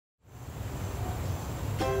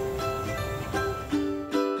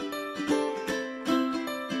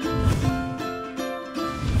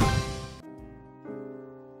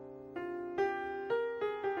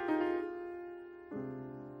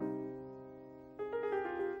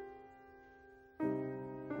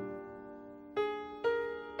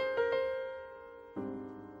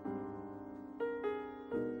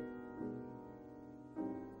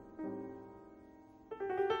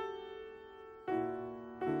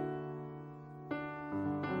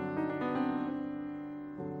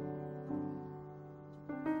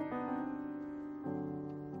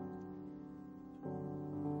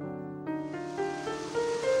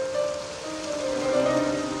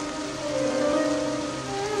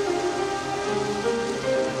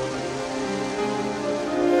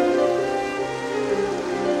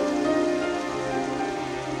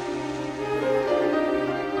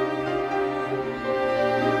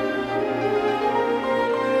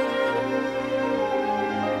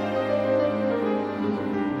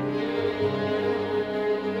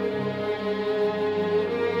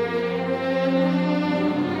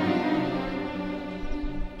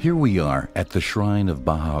Here we are at the shrine of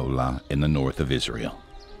Bahá'u'lláh in the north of Israel.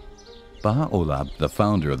 Bahá'u'lláh, the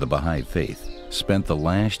founder of the Bahá'í Faith, spent the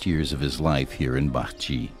last years of his life here in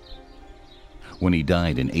Bahji. When he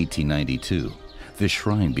died in 1892, this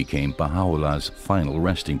shrine became Bahá'u'lláh's final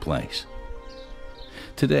resting place.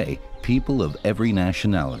 Today, people of every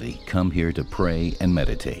nationality come here to pray and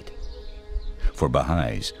meditate. For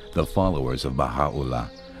Baha'is, the followers of Bahá'u'lláh,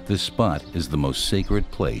 this spot is the most sacred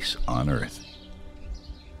place on earth.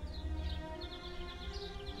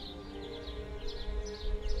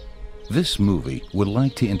 This movie would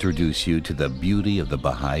like to introduce you to the beauty of the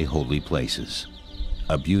Baha'i holy places,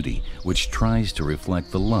 a beauty which tries to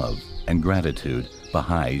reflect the love and gratitude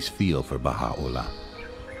Baha'is feel for Bahá'u'lláh.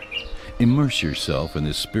 Immerse yourself in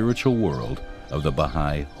the spiritual world of the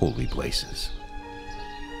Baha'i holy places.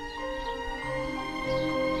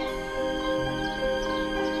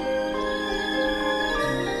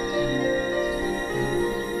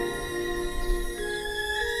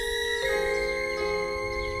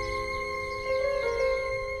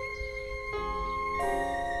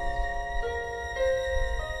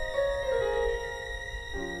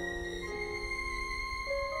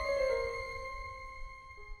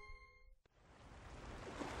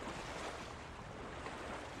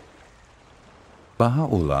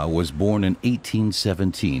 Bahá'u'lláh was born in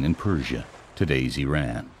 1817 in Persia, today's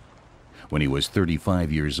Iran. When he was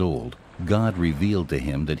 35 years old, God revealed to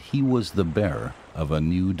him that he was the bearer of a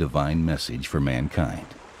new divine message for mankind.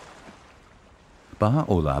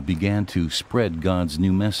 Bahá'u'lláh began to spread God's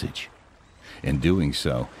new message. In doing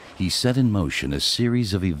so, he set in motion a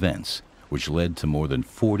series of events which led to more than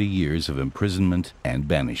 40 years of imprisonment and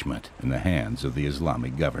banishment in the hands of the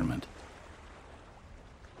Islamic government.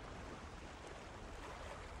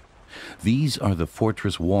 These are the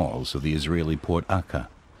fortress walls of the Israeli port Akka.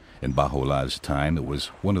 In Bahá'u'llah's time, it was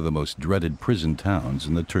one of the most dreaded prison towns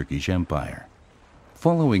in the Turkish Empire.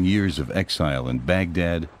 Following years of exile in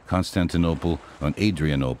Baghdad, Constantinople, and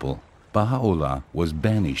Adrianople, Bahá'u'lláh was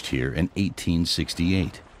banished here in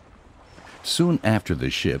 1868. Soon after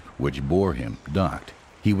the ship which bore him docked,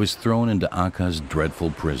 he was thrown into Akka's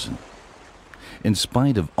dreadful prison. In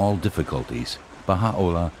spite of all difficulties,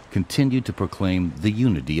 Bahá'u'lláh continued to proclaim the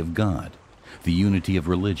unity of God, the unity of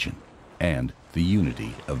religion, and the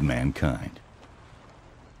unity of mankind.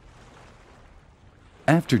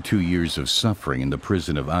 After 2 years of suffering in the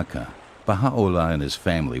prison of Akka, Bahá'u'lláh and his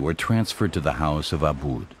family were transferred to the house of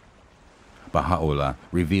Abud. Bahá'u'lláh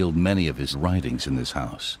revealed many of his writings in this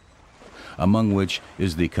house, among which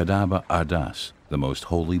is the Kitab Aqdas, the most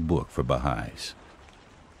holy book for Baha'is.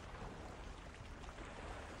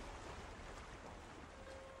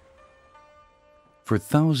 For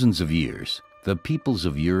thousands of years, the peoples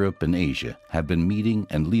of Europe and Asia have been meeting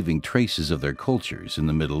and leaving traces of their cultures in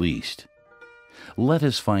the Middle East. Let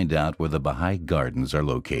us find out where the Baha'i gardens are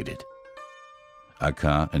located.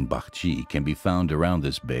 Akka and Bahji can be found around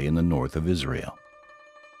this bay in the north of Israel.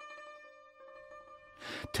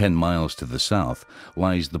 10 miles to the south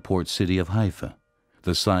lies the port city of Haifa,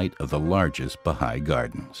 the site of the largest Baha'i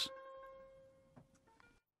gardens.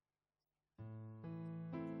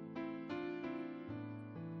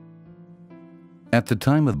 At the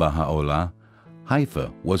time of Bahá'u'lláh,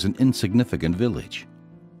 Haifa was an insignificant village.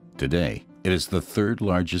 Today, it is the third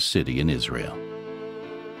largest city in Israel.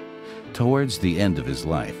 Towards the end of his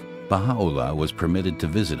life, Bahá'u'lláh was permitted to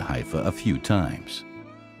visit Haifa a few times.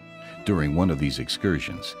 During one of these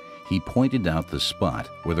excursions, he pointed out the spot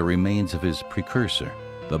where the remains of his precursor,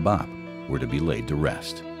 the Bab, were to be laid to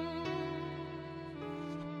rest.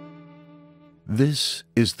 This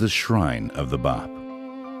is the shrine of the Bab.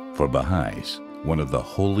 For Baha'is, one of the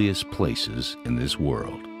holiest places in this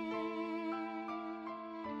world.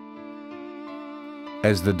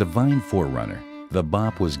 As the divine forerunner, the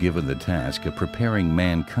Bab was given the task of preparing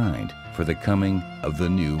mankind for the coming of the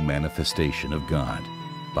new manifestation of God,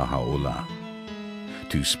 Bahá'u'lláh.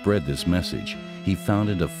 To spread this message, he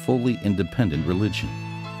founded a fully independent religion.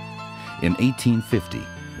 In 1850,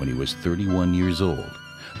 when he was 31 years old,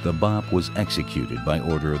 the Bab was executed by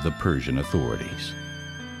order of the Persian authorities.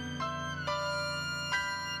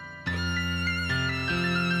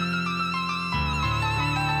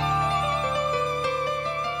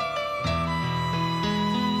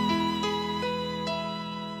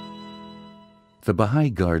 The Baha'i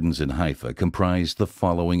gardens in Haifa comprise the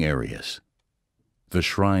following areas. The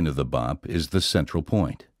shrine of the Bab is the central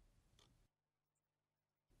point,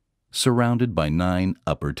 surrounded by 9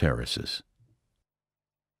 upper terraces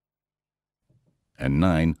and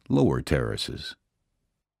 9 lower terraces.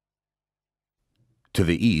 To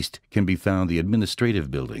the east can be found the administrative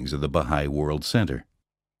buildings of the Baha'i World Center.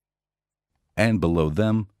 and below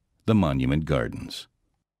them, the monument gardens.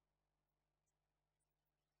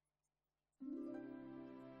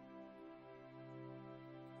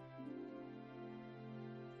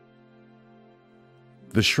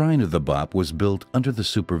 The Shrine of the Bab was built under the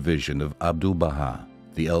supervision of Abdu'l-Bahá,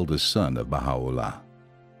 the eldest son of Bahá'u'lláh.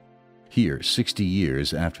 Here, 60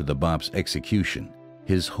 years after the Bab's execution,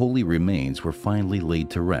 his holy remains were finally laid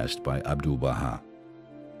to rest by Abdu'l-Bahá.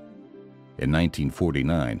 In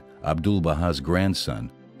 1949, Abdu'l-Bahā's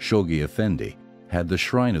grandson, Shoghi Effendi, had the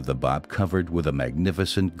Shrine of the Bab covered with a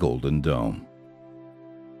magnificent golden dome.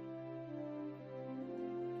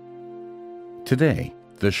 Today,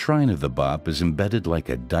 the Shrine of the Bab is embedded like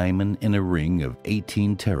a diamond in a ring of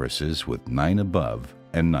 18 terraces with 9 above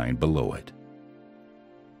and 9 below it.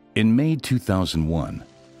 In May 2001,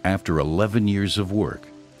 after 11 years of work,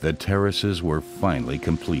 the terraces were finally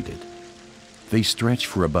completed. They stretch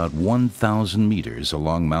for about 1,000 meters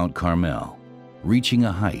along Mount Carmel, reaching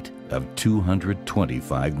a height of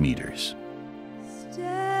 225 meters.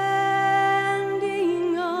 Standing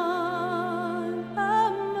on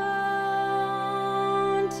a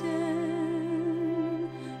mountain,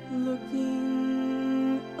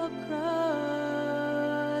 looking across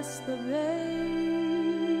the bay,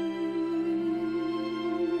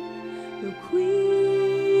 the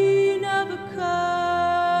Queen of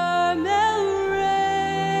Carmel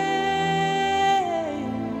reigns.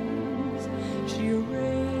 She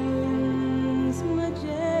reigns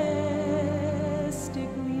majestically.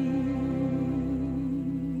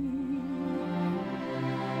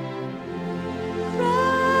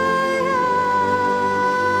 Cry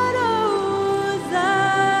out, O Zion,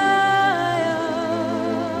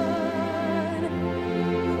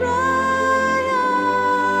 cry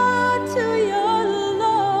out to your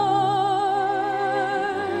Lord.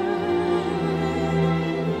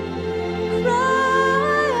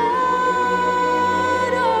 Cry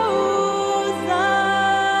out, O Zion.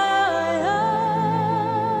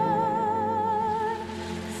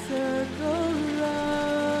 Circle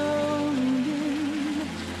round in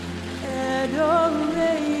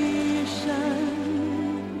adoration.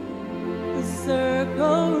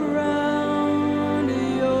 Circle round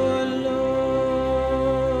your Lord.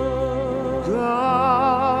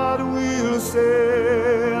 God will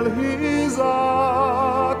sail his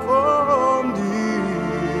ark from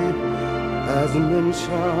deep, as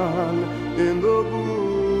mentioned in the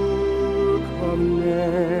book of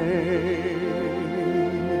names.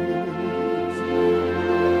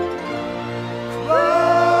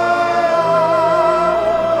 Cry out,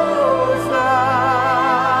 Zion.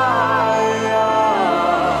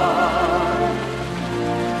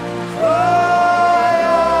 Cry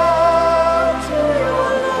out to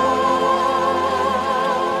your Lord.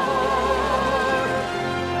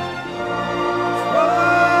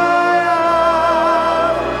 Cry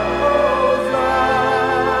out, O Zion.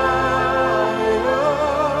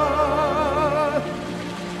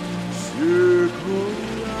 Circle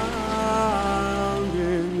round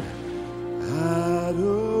in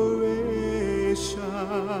adoration.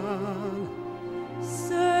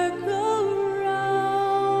 Circle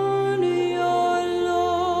round your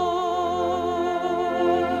Lord.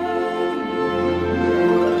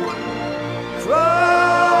 Cry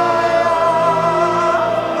out,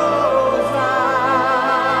 O Zion.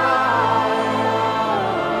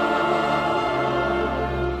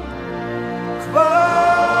 Cry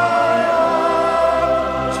out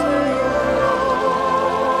to your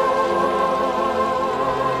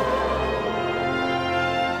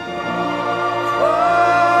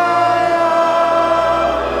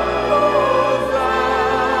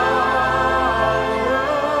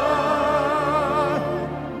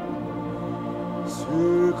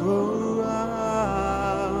Circle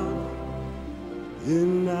round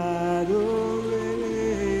in adoration.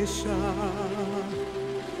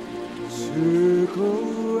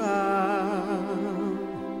 Circle round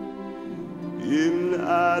in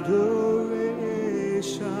adoration.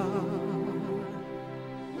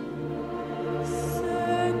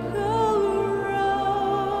 Circle round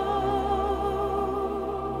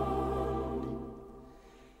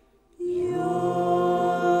your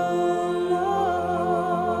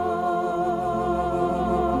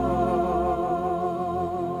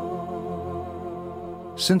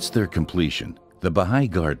Since their completion, the Baha'i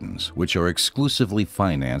Gardens, which are exclusively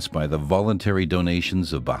financed by the voluntary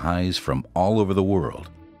donations of Baha'is from all over the world,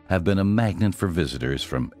 have been a magnet for visitors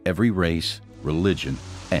from every race, religion,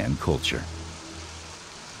 and culture.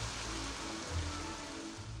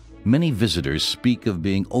 Many visitors speak of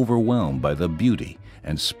being overwhelmed by the beauty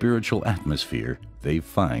and spiritual atmosphere they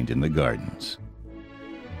find in the gardens.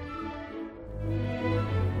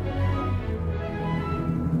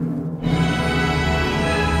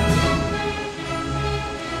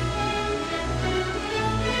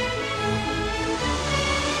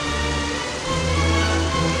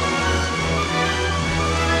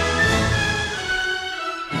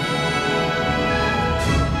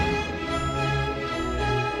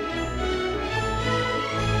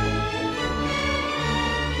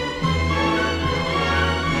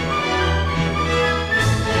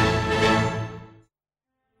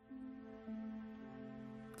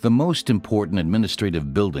 The most important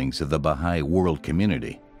administrative buildings of the Baha'i world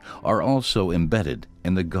community are also embedded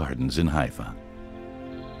in the gardens in Haifa.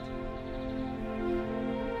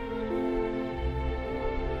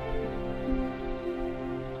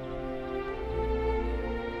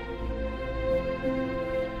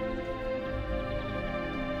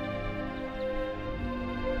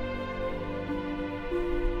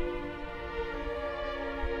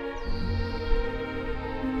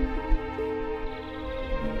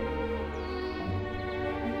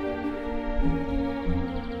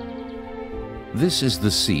 This is the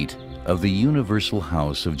seat of the Universal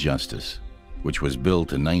House of Justice, which was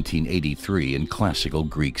built in 1983 in classical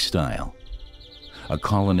Greek style. A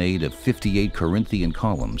colonnade of 58 Corinthian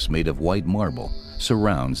columns made of white marble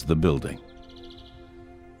surrounds the building.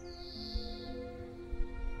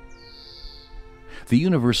 The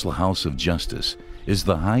Universal House of Justice is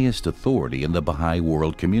the highest authority in the Baha'i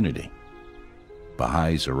world community.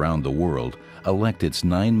 Baha'is around the world elect its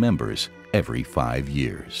 9 members every 5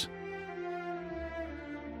 years.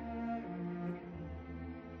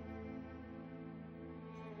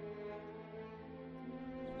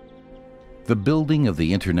 The building of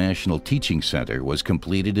the International Teaching Center was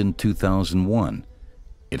completed in 2001.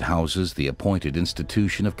 It houses the appointed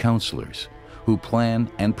institution of counselors who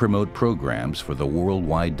plan and promote programs for the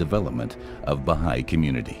worldwide development of Baha'i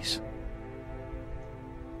communities.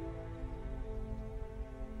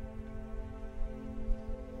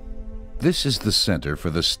 This is the Center for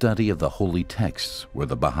the Study of the Holy Texts, where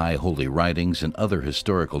the Baha'i holy writings and other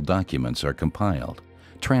historical documents are compiled,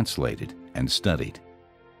 translated, and studied.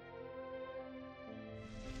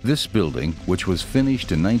 This building, which was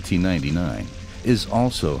finished in 1999, is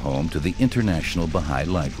also home to the International Baha'i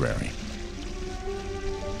Library.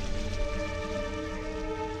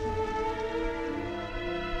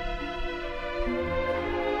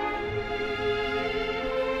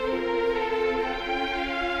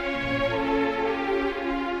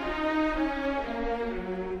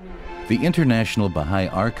 The International Baha'i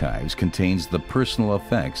Archives contains the personal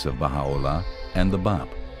effects of Bahá'u'lláh and the Bab,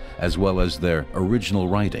 as well as their original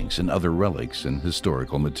writings and other relics and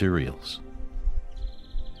historical materials.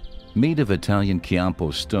 Made of Italian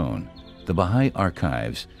Chiampo stone, the Baha'i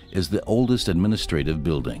Archives is the oldest administrative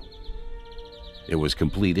building. It was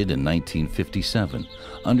completed in 1957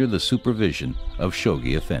 under the supervision of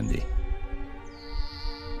Shoghi Effendi.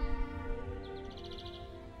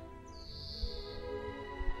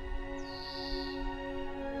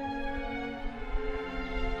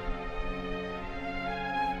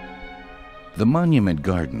 The monument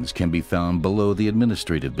gardens can be found below the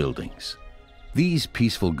administrative buildings. These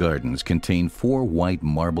peaceful gardens contain 4 white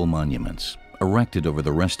marble monuments erected over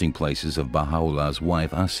the resting places of Baha'u'llah's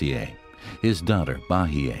wife Asiyeh, his daughter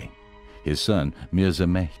Bahiyeh, his son Mirza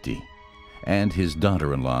Mehdi, and his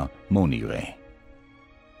daughter-in-law Monireh.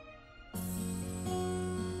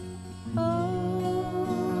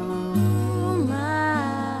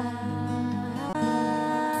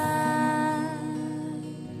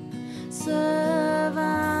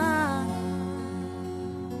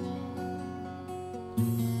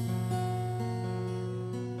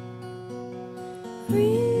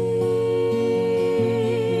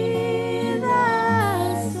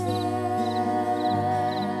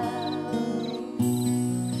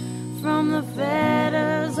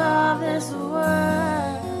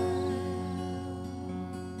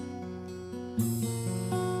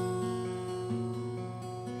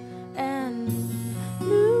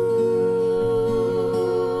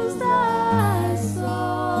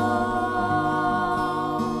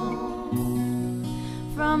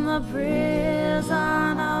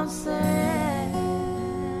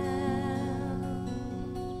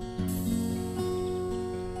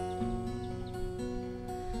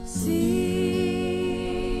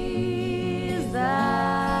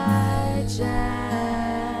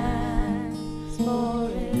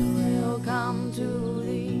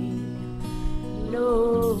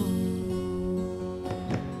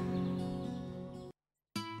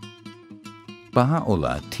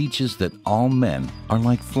 Baha'u'lláh teaches that all men are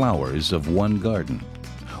like flowers of one garden,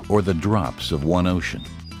 or the drops of one ocean,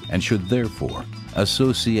 and should therefore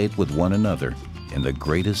associate with one another in the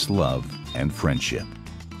greatest love and friendship.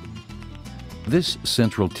 This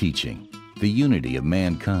central teaching, the unity of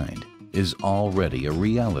mankind, is already a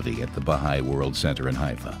reality at the Baha'i World Center in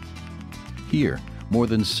Haifa. Here, more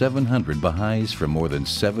than 700 Baha'is from more than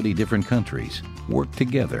 70 different countries work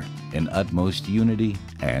together in utmost unity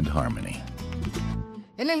and harmony.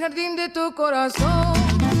 En el jardín de tu corazón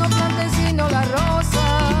no plantes sino la rosa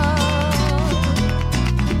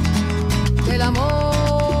del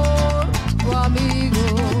amor, tu amigo.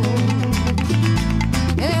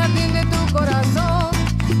 En el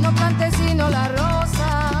campesino la rosa.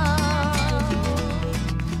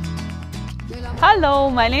 Hello,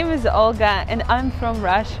 my name is Olga and I'm from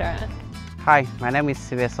Russia. Hi, my name is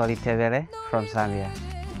Sivesoli Tevere from Zambia.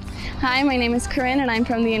 Hi, my name is Corinne and I'm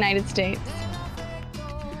from the United States.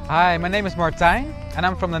 Hi, my name is Martijn and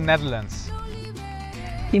I'm from the Netherlands.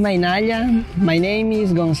 Imainaya, my name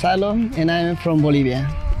is Gonzalo and I'm from Bolivia.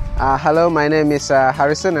 Hello, my name is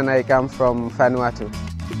Harrison and I come from Vanuatu.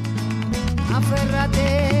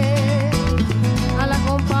 Aférrate a la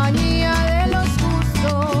compañía de los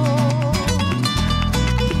justos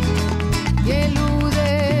y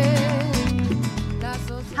elude la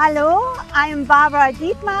sociedad. Hello, I'm Barbara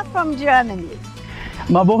Dietmar from Germany.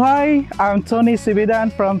 Mabuhay, I'm Tony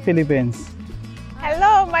Sibidan from Philippines.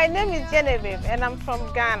 Hello, my name is Genevieve and I'm from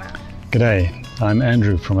Ghana. G'day, I'm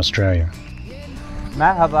Andrew from Australia.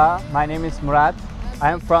 Merhaba, my name is Murat.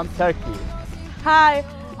 I am from Turkey. Hi,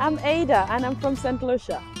 I'm Ada and I'm from St.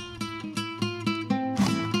 Lucia.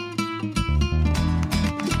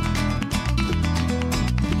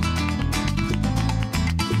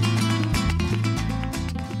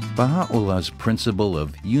 Baha'u'llah's principle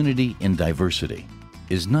of unity in diversity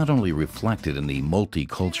is not only reflected in the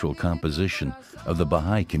multicultural composition of the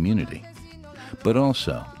Baha'i community, but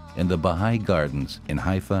also in the Baha'i gardens in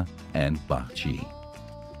Haifa and Bahji.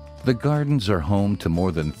 The gardens are home to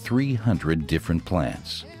more than 300 different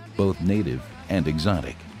plants, both native and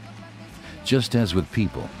exotic. Just as with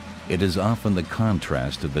people, it is often the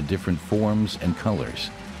contrast of the different forms and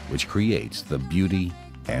colors which creates the beauty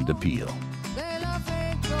and appeal.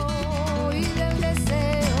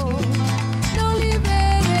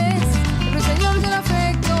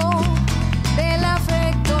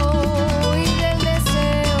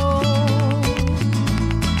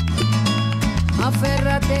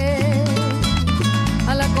 Aférrate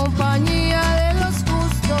a la compañía de los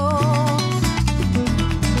justos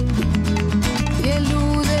y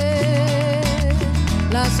elude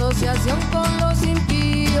la asociación con los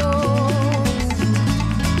impíos.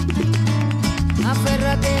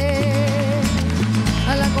 Aférrate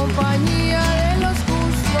a la compañía de los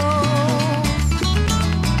justos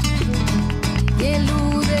y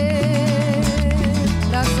elude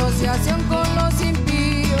la asociación con los impíos.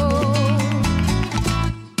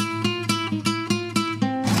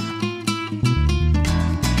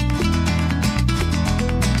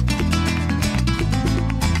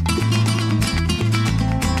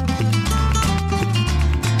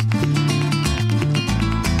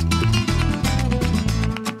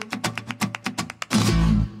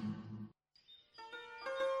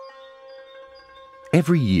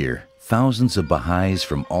 Every year, thousands of Baha'is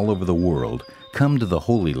from all over the world come to the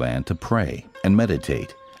Holy Land to pray and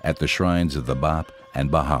meditate at the shrines of the Bab and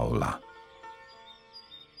Bahá'u'lláh.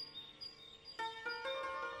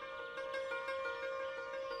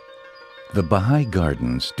 The Baha'i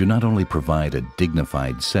Gardens do not only provide a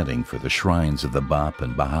dignified setting for the shrines of the Bab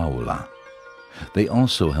and Bahá'u'lláh, they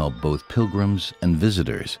also help both pilgrims and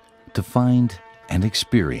visitors to find and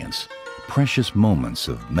experience precious moments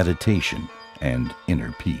of meditation and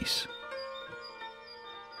inner peace.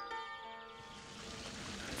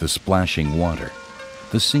 The splashing water,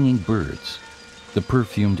 the singing birds, the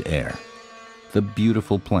perfumed air, the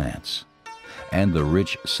beautiful plants, and the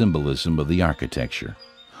rich symbolism of the architecture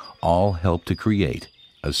all help to create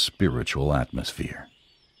a spiritual atmosphere.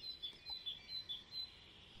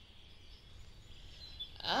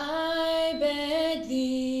 I beg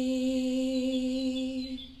thee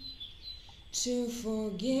to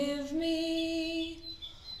forgive me,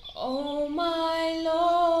 O my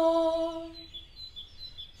Lord,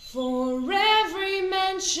 for every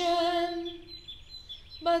mention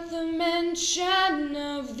but the mention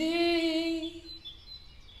of thee,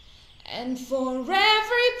 and for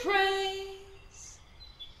every praise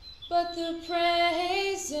but the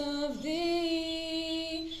praise of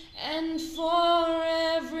thee, and for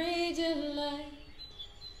every delight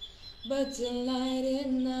but delight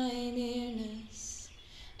in thy nearness,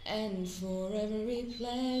 and for every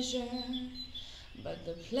pleasure but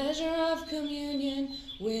the pleasure of communion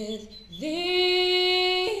with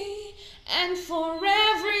thee, and for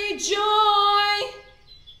every joy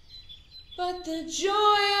but the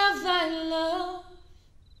joy of thy love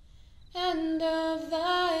and of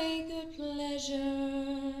thy good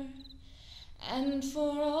pleasure, and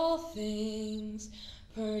for all things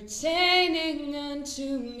pertaining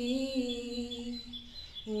unto me,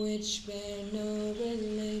 which bear no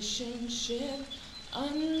relationship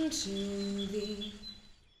unto thee.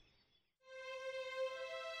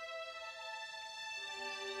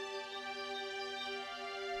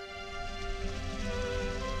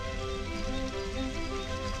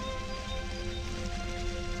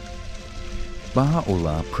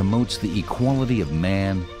 Bahá'u'lláh promotes the equality of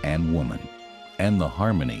man and woman and the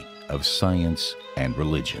harmony of science and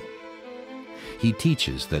religion. He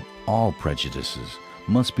teaches that all prejudices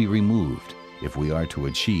must be removed if we are to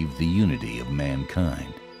achieve the unity of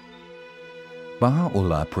mankind.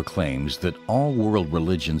 Bahá'u'lláh proclaims that all world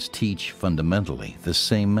religions teach fundamentally the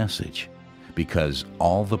same message, because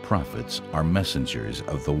all the prophets are messengers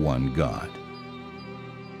of the one God.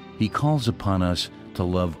 He calls upon us to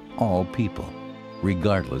love all people,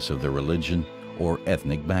 regardless of their religion or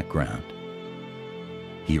ethnic background.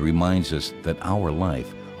 He reminds us that our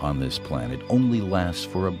life on this planet only lasts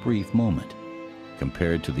for a brief moment,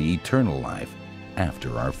 compared to the eternal life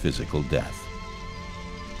after our physical death.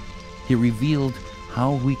 He revealed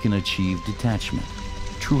how we can achieve detachment,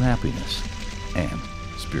 true happiness, and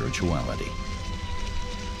spirituality.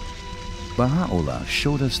 Bahá'u'lláh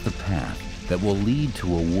showed us the path that will lead to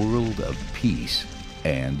a world of peace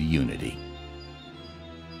and unity.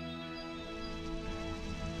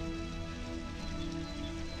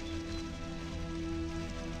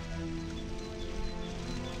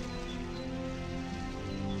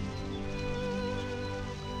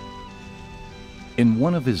 In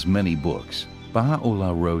one of his many books,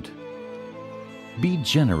 Bahá'u'lláh wrote, "Be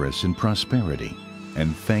generous in prosperity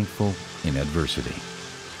and thankful in adversity.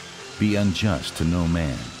 Be unjust to no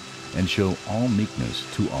man, and show all meekness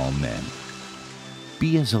to all men.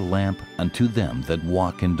 Be as a lamp unto them that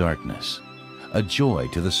walk in darkness, a joy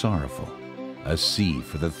to the sorrowful, a sea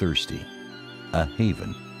for the thirsty, a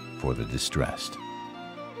haven for the distressed.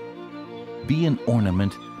 Be an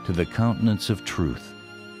ornament to the countenance of truth,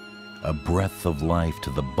 a breath of life to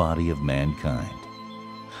the body of mankind,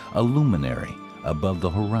 a luminary above the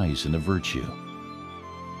horizon of virtue,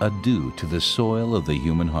 a dew to the soil of the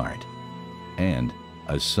human heart, and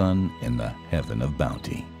a sun in the heaven of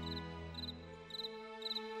bounty."